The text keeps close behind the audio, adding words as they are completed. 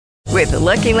With the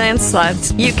Lucky Land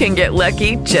Slots, you can get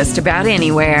lucky just about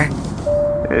anywhere.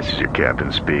 This is your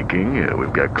captain speaking.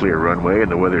 We've got clear runway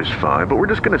and the weather's fine, but we're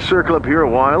just going to circle up here a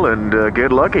while and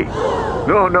get lucky.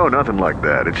 No, nothing like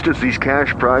that. It's just these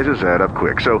cash prizes add up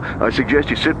quick. So I suggest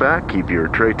you sit back, keep your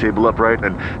tray table upright,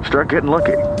 and start getting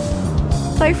lucky.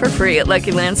 Play for free at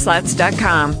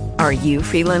LuckyLandSlots.com. Are you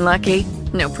feeling lucky?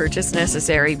 No purchase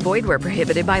necessary. Void where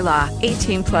prohibited by law.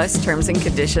 18 plus terms and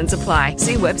conditions apply.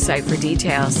 See website for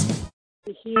details.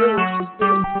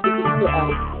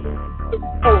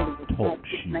 Talk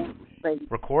shoes.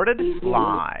 Recorded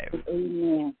live.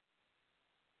 Amen.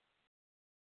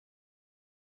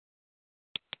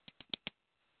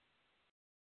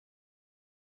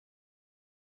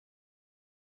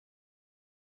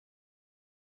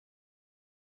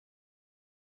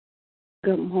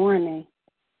 Good morning.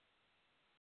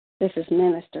 This is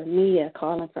Minister Mia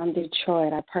calling from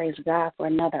Detroit. I praise God for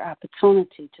another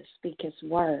opportunity to speak His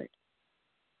word.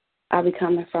 I'll be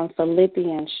coming from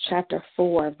Philippians chapter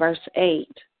 4, verse 8.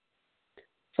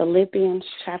 Philippians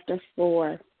chapter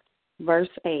 4, verse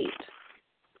 8.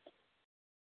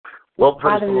 Well,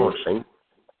 praise the Lord, Saint.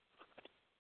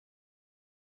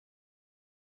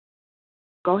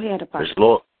 Go ahead, Apostle. Praise the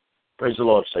Lord. Praise the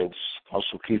Lord, Saints.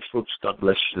 Apostle Keith Brooks, God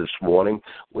bless you this morning.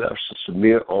 We have Sister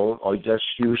Samir on. Are you just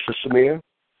you, Sister Samir?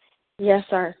 Yes,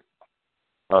 sir.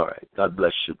 All right. God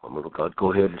bless you, woman of God.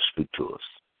 Go ahead and speak to us.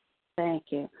 Thank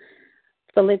you.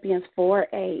 Philippians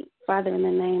 4:8. Father, in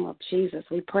the name of Jesus,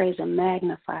 we praise and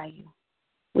magnify you.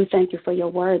 We thank you for your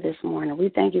word this morning. We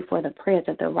thank you for the prayers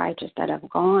of the righteous that have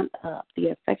gone up. The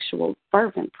effectual,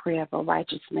 fervent prayer of a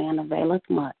righteous man availeth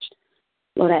much.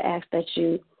 Lord, I ask that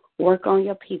you work on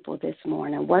your people this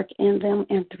morning. Work in them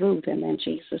and through them in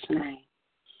Jesus' name.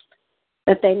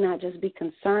 That they not just be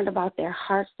concerned about their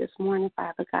hearts this morning,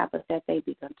 Father God, but that they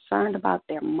be concerned about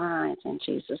their minds in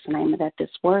Jesus' name. And that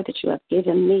this word that you have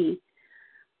given me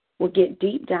will get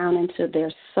deep down into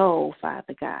their soul,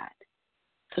 Father God,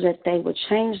 so that they will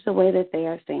change the way that they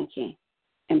are thinking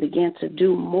and begin to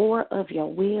do more of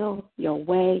your will, your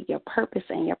way, your purpose,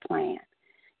 and your plan.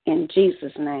 In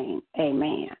Jesus' name,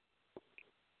 amen.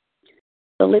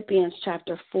 Philippians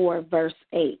chapter 4, verse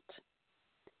 8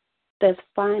 says,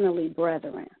 finally,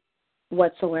 brethren,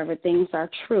 whatsoever things are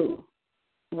true,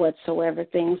 whatsoever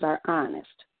things are honest,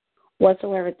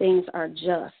 whatsoever things are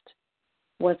just,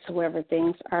 whatsoever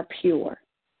things are pure,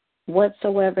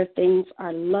 whatsoever things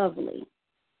are lovely,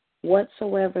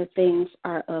 whatsoever things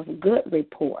are of good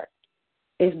report,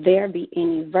 if there be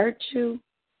any virtue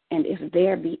and if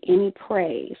there be any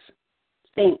praise,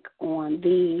 think on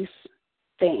these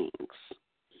things.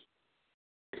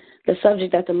 The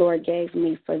subject that the Lord gave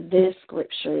me for this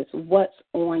scripture is what's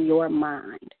on your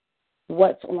mind.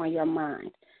 What's on your mind?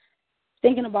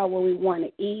 Thinking about what we want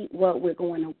to eat, what we're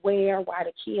going to wear, why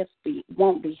the kids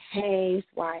won't behave,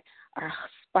 why our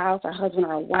spouse, our husband,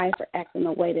 or our wife are acting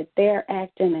the way that they're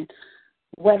acting, and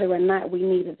whether or not we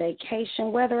need a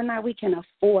vacation, whether or not we can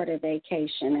afford a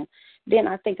vacation. And then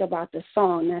I think about the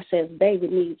song that says, baby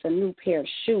needs a new pair of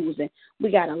shoes, and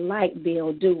we got a light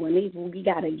bill due, and even we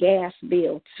got a gas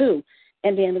bill too.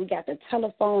 And then we got the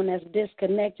telephone that's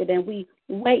disconnected, and we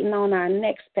waiting on our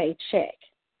next paycheck.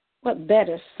 What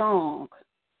better song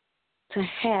to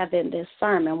have in this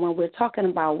sermon when we're talking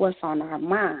about what's on our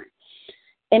mind?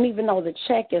 And even though the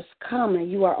check is coming,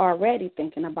 you are already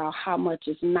thinking about how much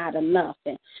is not enough,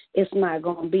 and it's not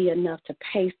going to be enough to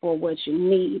pay for what you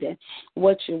need and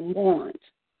what you want.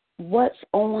 What's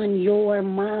on your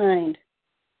mind?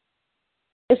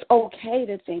 It's okay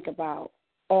to think about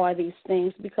all these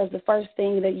things, because the first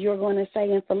thing that you're going to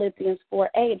say in Philippians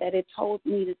 4:8, that it told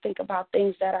me to think about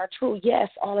things that are true. Yes,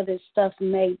 all of this stuff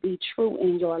may be true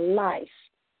in your life,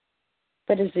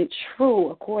 but is it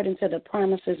true according to the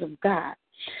promises of God?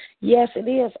 Yes, it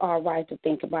is all right to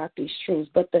think about these truths,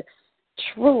 but the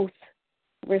truth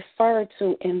referred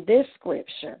to in this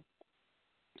scripture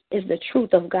is the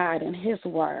truth of God and His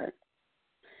word.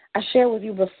 I shared with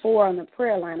you before on the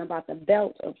prayer line about the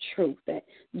belt of truth, that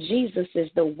Jesus is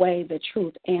the way, the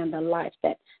truth, and the life,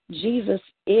 that Jesus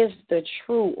is the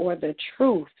true or the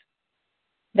truth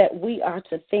that we are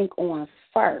to think on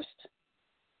first.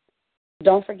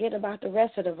 Don't forget about the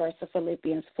rest of the verse of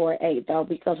Philippians 4:8, though,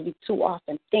 because we too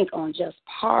often think on just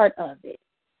part of it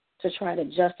to try to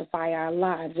justify our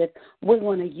lives. If we're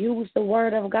going to use the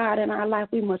word of God in our life,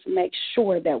 we must make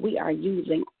sure that we are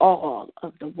using all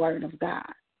of the word of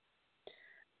God.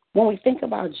 When we think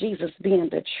about Jesus being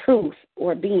the truth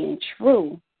or being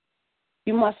true,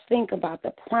 you must think about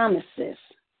the promises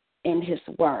in His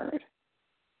word.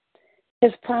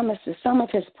 His promises, some of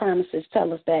his promises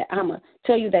tell us that I'm going to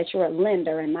tell you that you're a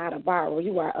lender and not a borrower.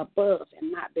 You are above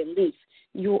and not beneath.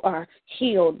 You are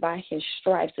healed by his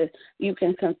stripes. You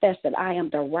can confess that I am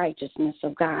the righteousness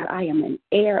of God. I am an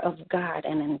heir of God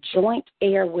and a joint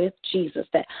heir with Jesus,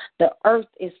 that the earth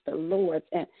is the Lord's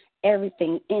and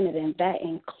everything in it, and that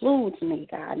includes me,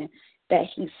 God, and that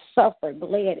he suffered,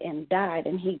 bled, and died,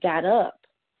 and he got up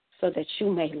so that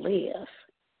you may live.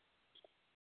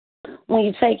 When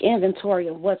you take inventory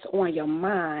of what's on your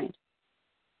mind,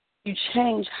 you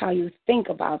change how you think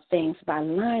about things by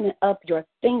lining up your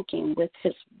thinking with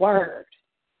his word.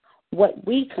 What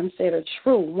we consider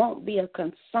true won't be a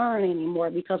concern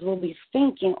anymore because we'll be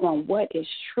thinking on what is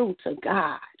true to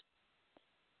God.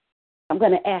 I'm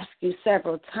going to ask you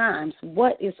several times,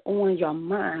 what is on your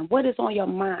mind? What is on your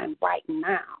mind right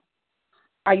now?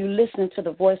 Are you listening to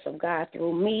the voice of God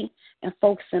through me and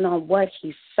focusing on what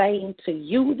he's saying to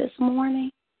you this morning?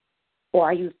 Or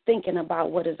are you thinking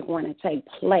about what is going to take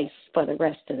place for the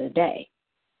rest of the day?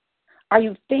 Are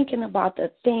you thinking about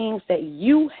the things that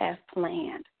you have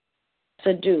planned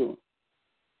to do?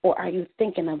 Or are you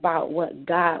thinking about what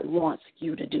God wants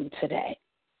you to do today?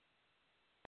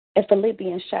 In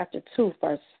Philippians chapter 2,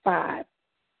 verse 5,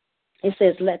 it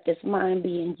says, let this mind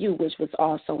be in you, which was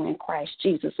also in Christ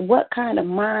Jesus. What kind of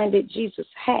mind did Jesus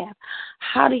have?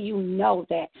 How do you know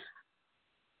that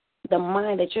the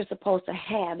mind that you're supposed to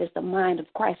have is the mind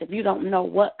of Christ if you don't know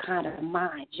what kind of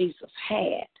mind Jesus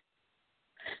had?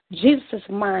 Jesus'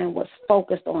 mind was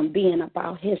focused on being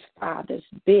about his Father's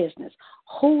business.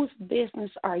 Whose business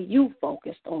are you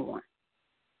focused on?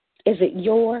 Is it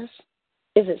yours?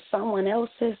 Is it someone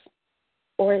else's?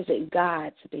 Or is it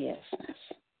God's business?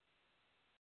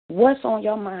 What's on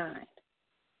your mind?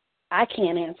 I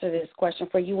can't answer this question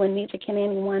for you, and neither can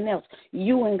anyone else.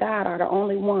 You and God are the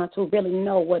only ones who really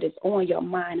know what is on your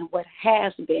mind and what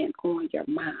has been on your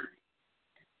mind.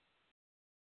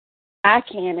 I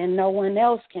can, and no one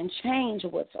else can change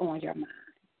what's on your mind.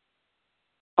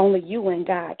 Only you and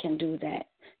God can do that.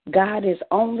 God is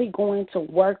only going to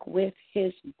work with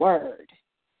his word.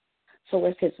 So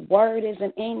if his word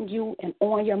isn't in you and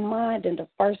on your mind, then the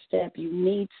first step you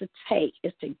need to take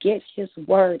is to get his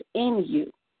word in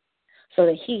you so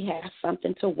that he has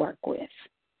something to work with.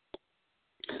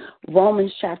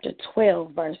 Romans chapter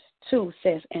 12, verse 2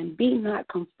 says, and be not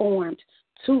conformed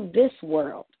to this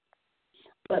world,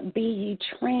 but be ye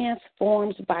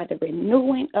transformed by the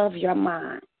renewing of your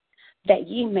mind, that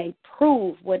ye may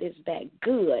prove what is that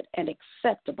good and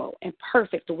acceptable and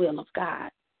perfect will of God.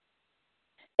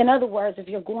 In other words, if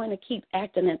you're going to keep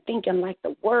acting and thinking like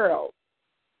the world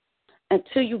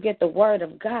until you get the word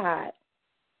of God,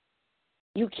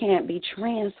 you can't be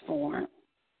transformed.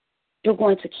 You're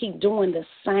going to keep doing the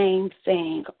same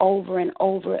thing over and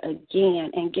over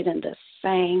again and getting the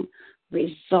same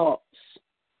results.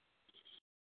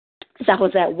 So I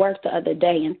was at work the other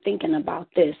day and thinking about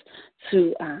this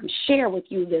to share with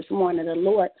you this morning.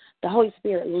 The Holy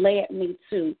Spirit led me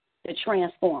to the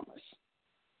Transformers.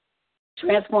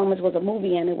 Transformers was a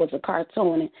movie and it was a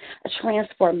cartoon. And a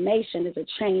transformation is a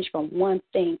change from one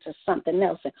thing to something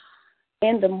else. And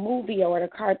in the movie or the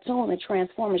cartoon, the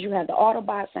Transformers, you have the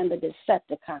Autobots and the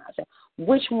Decepticons. And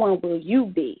which one will you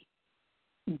be?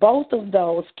 Both of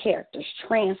those characters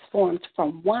transformed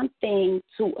from one thing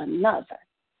to another.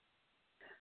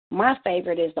 My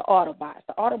favorite is the Autobots.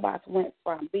 The Autobots went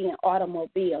from being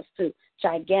automobiles to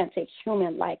gigantic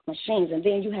human-like machines. And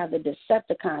then you have the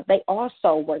Decepticons. They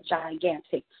also were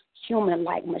gigantic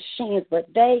human-like machines, but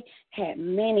they had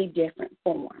many different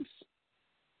forms.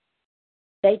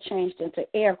 They changed into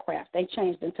aircraft. They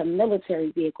changed into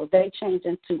military vehicles. They changed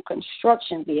into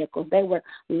construction vehicles. They were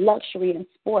luxury and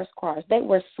sports cars. They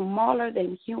were smaller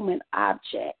than human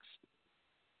objects.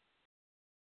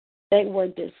 They were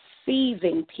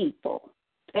deceiving people.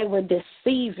 They were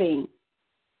deceiving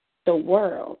the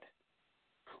world.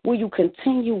 Will you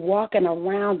continue walking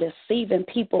around deceiving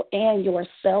people and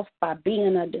yourself by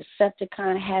being a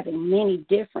Decepticon, having many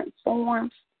different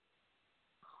forms?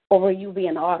 Or will you be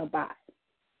an Autobot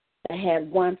that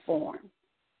had one form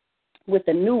with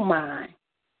a new mind?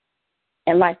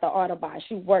 And like the Autobots,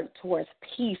 you work towards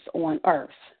peace on earth.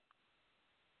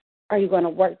 Are you going to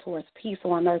work towards peace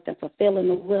on earth and fulfilling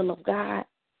the will of God?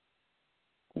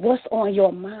 What's on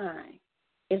your mind?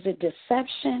 Is it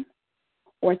deception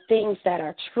or things that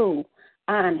are true,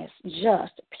 honest,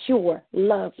 just, pure,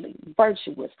 lovely,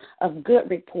 virtuous, of good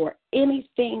report,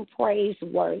 anything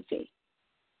praiseworthy?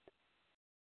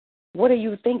 What are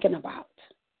you thinking about?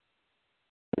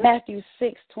 Matthew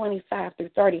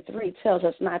 6:25-33 tells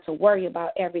us not to worry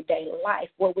about everyday life,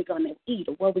 what we're going to eat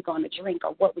or what we're going to drink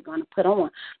or what we're going to put on,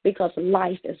 because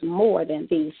life is more than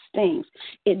these things.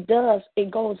 It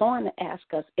goes on to ask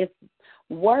us if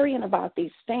worrying about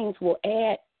these things will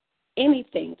add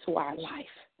anything to our life.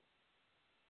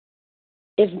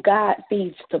 If God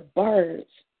feeds the birds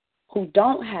who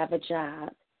don't have a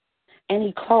job, and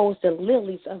he clothes the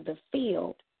lilies of the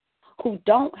field who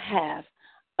don't have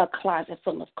a closet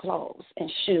full of clothes and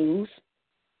shoes,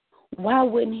 why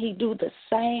wouldn't he do the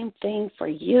same thing for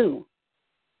you?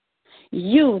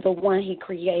 You, the one he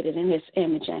created in his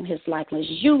image and his likeness.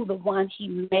 You, the one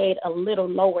he made a little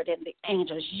lower than the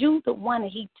angels. You, the one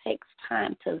that he takes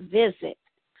time to visit,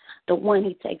 the one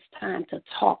he takes time to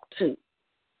talk to.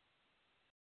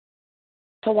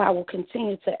 So I will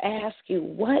continue to ask you,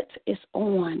 what is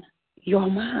on your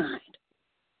mind?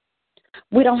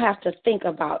 We don't have to think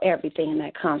about everything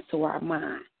that comes to our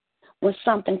mind. When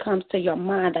something comes to your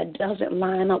mind that doesn't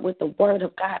line up with the Word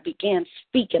of God, begin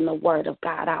speaking the Word of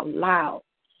God out loud,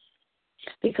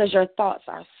 because your thoughts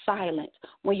are silent.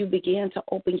 When you begin to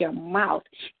open your mouth,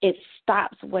 it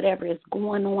stops whatever is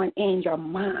going on in your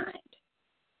mind.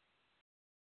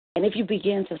 And if you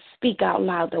begin to speak out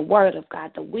loud the Word of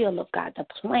God, the will of God, the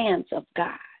plans of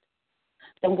God,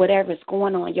 then whatever is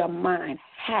going on in your mind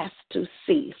has to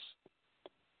cease.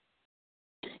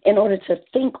 In order to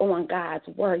think on God's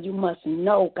Word, you must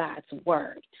know God's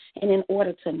Word. And in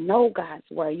order to know God's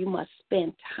Word, you must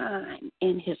spend time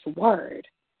in His Word.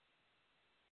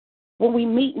 When we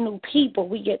meet new people,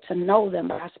 we get to know them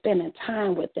by spending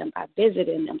time with them, by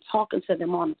visiting them, talking to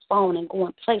them on the phone, and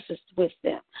going places with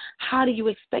them. How do you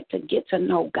expect to get to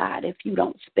know God if you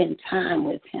don't spend time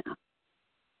with Him?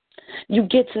 You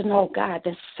get to know God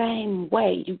the same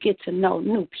way you get to know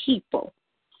new people.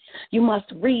 You must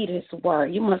read His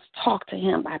Word. You must talk to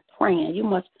Him by praying. You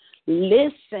must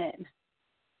listen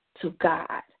to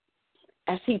God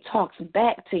as He talks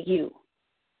back to you.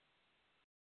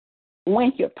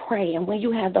 When you're praying, when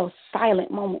you have those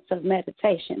silent moments of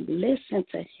meditation, listen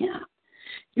to Him.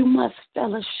 You must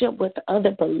fellowship with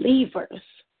other believers,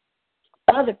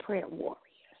 other prayer warriors,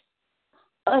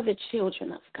 other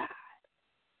children of God,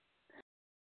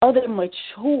 other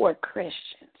mature Christians,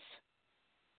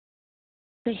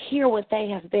 to hear what they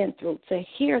have been through, to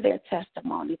hear their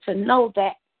testimony, to know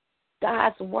that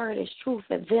God's Word is true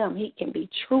for them. He can be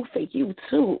true for you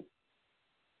too.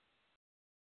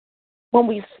 When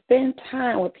we spend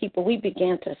time with people, we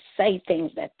begin to say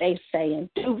things that they say and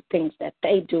do things that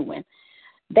they do, and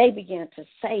they begin to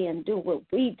say and do what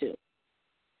we do.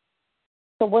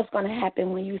 So what's going to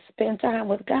happen when you spend time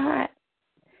with God?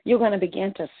 You're going to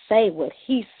begin to say what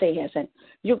He says, and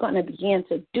you're going to begin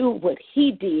to do what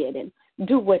He did and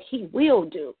do what He will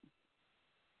do,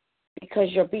 because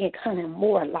you're becoming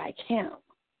more like Him.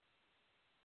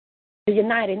 The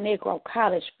United Negro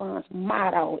College Fund's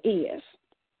motto is,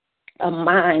 a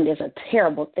mind is a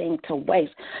terrible thing to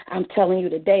waste. I'm telling you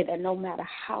today that no matter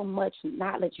how much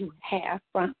knowledge you have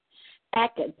from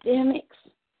academics,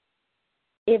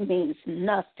 it means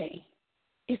nothing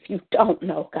if you don't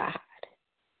know God.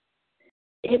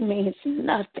 It means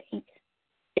nothing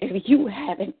if you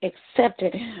haven't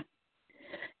accepted Him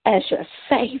as your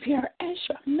Savior, as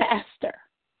your Master,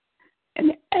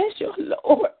 and as your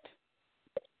Lord.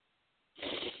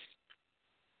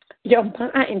 Your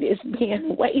mind is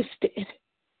being wasted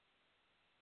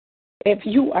if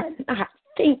you are not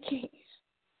thinking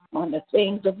on the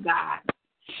things of God.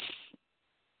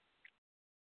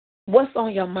 What's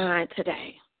on your mind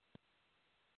today?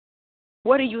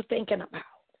 What are you thinking about?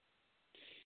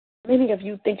 Many of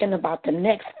you thinking about the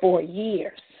next 4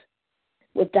 years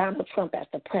with Donald Trump as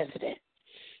the president.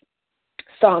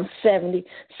 Psalm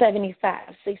 75,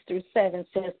 6-7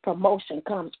 says, promotion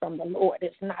comes from the Lord.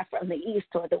 It's not from the east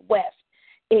or the west.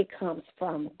 It comes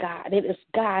from God. It is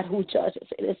God who judges.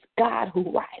 It is God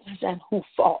who rises and who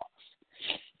falls.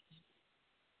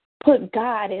 Put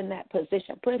God in that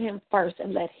position. Put Him first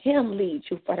and let Him lead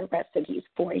you for the rest of these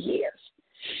 4 years.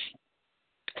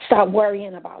 Stop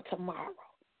worrying about tomorrow.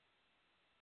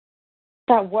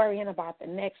 Stop worrying about the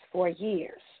next 4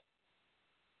 years.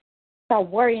 Stop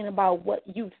worrying about what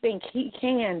you think He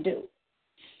can do.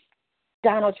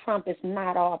 Donald Trump is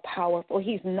not all powerful.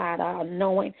 He's not all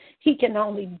knowing. He can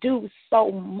only do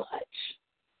so much.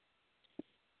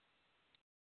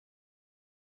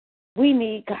 We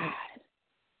need God.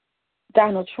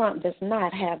 Donald Trump does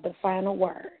not have the final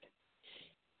word.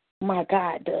 My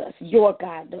God does. Your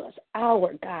God does.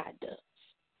 Our God does.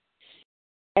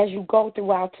 As you go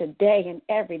throughout today and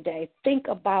every day, think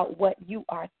about what you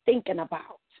are thinking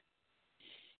about.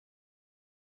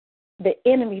 the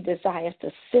enemy desires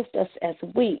to sift us as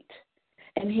wheat.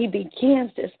 And he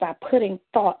begins this by putting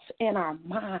thoughts in our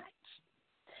minds.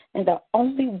 And the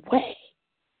only way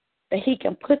that he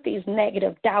can put these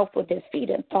negative, doubtful,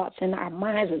 defeating thoughts in our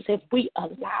minds is if we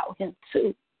allow him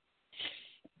to.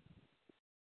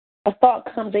 A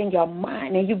thought comes in your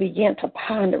mind and you begin to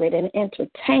ponder it and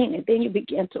entertain it. Then you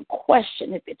begin to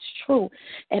question if it's true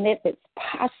and if it's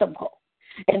possible.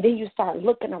 And then you start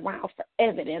looking around for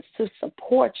evidence to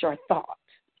support your thoughts.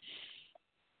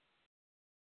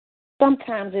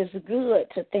 Sometimes it's good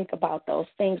to think about those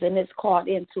things, and it's called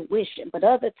intuition. But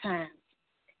other times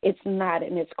it's not,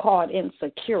 and it's called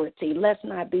insecurity. Let's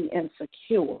not be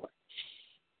insecure.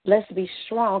 Let's be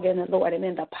strong in the Lord and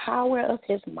in the power of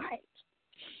his might.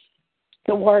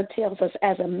 The word tells us,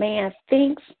 as a man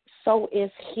thinks, so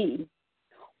is he.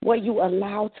 What you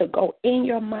allow to go in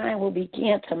your mind will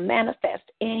begin to manifest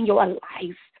in your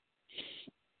life.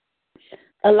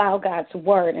 Allow God's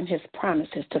word and his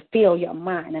promises to fill your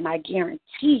mind, and I guarantee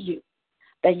you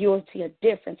that you'll see a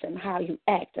difference in how you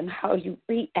act and how you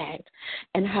react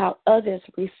and how others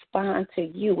respond to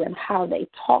you and how they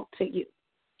talk to you.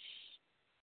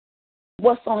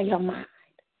 What's on your mind?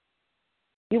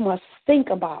 You must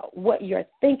think about what you're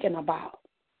thinking about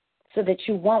so that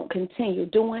you won't continue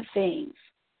doing things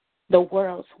the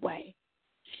world's way.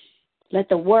 Let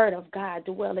the word of God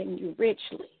dwell in you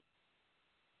richly.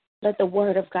 Let the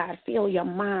word of God fill your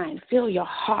mind, fill your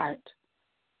heart,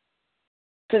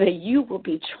 so that you will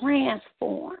be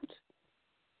transformed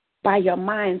by your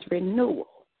mind's renewal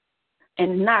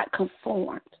and not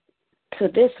conformed to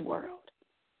this world.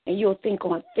 And you'll think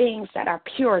on things that are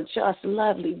pure, just,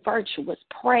 lovely, virtuous,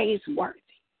 praiseworthy.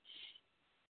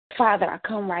 Father, I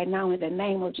come right now in the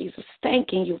name of Jesus,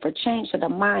 thanking you for changing the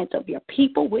minds of your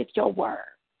people with your word.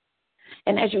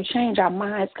 And as you change our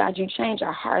minds, God, you change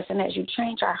our hearts. And as you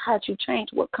change our hearts, you change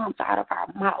what comes out of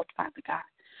our mouth, Father God,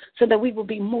 so that we will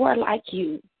be more like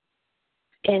you.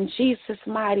 In Jesus'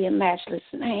 mighty and matchless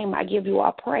name, I give you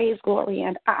all praise, glory,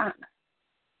 and honor.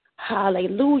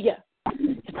 Hallelujah.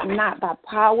 It's not by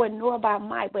power nor by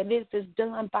might, but this is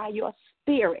done by your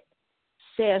spirit,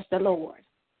 says the Lord.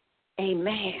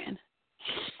 Amen.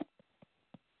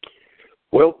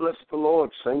 Well, bless the Lord,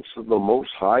 saints of the Most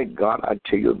High God. I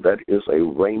tell you, that is a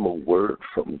rhema word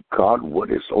from God.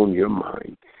 What is on your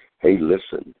mind? Hey,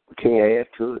 listen, we can't add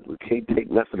to it. We can't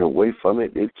take nothing away from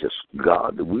it. It's just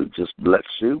God. We'll just bless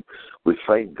you. We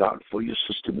thank God for you,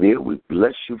 Sister Mia. We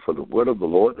bless you for the word of the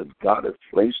Lord that God has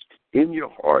placed in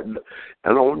your heart and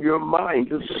on your mind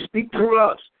to speak to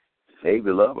us. Hey,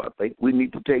 beloved, I think we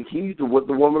need to take heed to what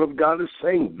the woman of God is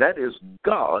saying. That is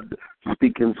God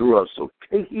speaking through us. So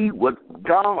take heed what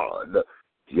God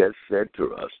just said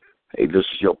to us. Hey, this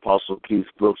is your Apostle Keith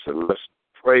Brooks, and let's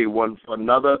pray one for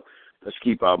another. Let's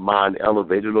keep our mind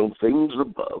elevated on things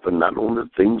above and not on the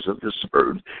things of this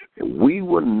earth. And we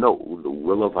will know the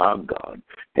will of our God.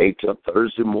 Hey, till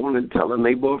Thursday morning, tell a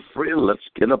neighbor or friend, let's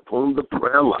get up on the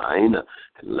prayer line and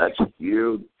let's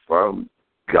hear from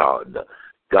God.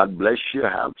 God bless you.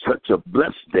 Have such a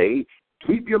blessed day.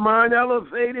 Keep your mind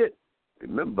elevated.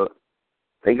 Remember,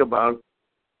 think about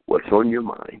what's on your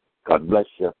mind. God bless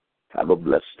you. Have a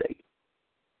blessed day.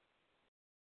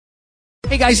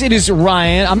 Hey guys, it is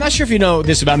Ryan. I'm not sure if you know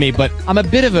this about me, but I'm a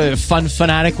bit of a fun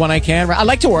fanatic when I can. I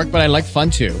like to work, but I like fun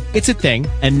too. It's a thing.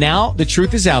 And now the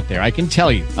truth is out there. I can tell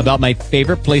you about my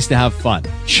favorite place to have fun.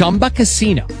 Chumba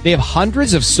Casino. They have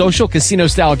hundreds of social casino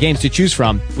style games to choose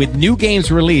from with new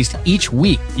games released each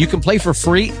week. You can play for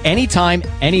free anytime,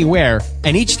 anywhere.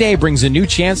 And each day brings a new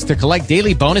chance to collect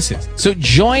daily bonuses. So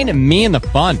join me in the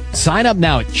fun. Sign up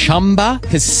now at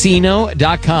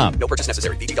ChumbaCasino.com. No purchase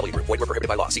necessary. VGW Group. Void where prohibited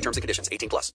by law. See terms and conditions. 18+.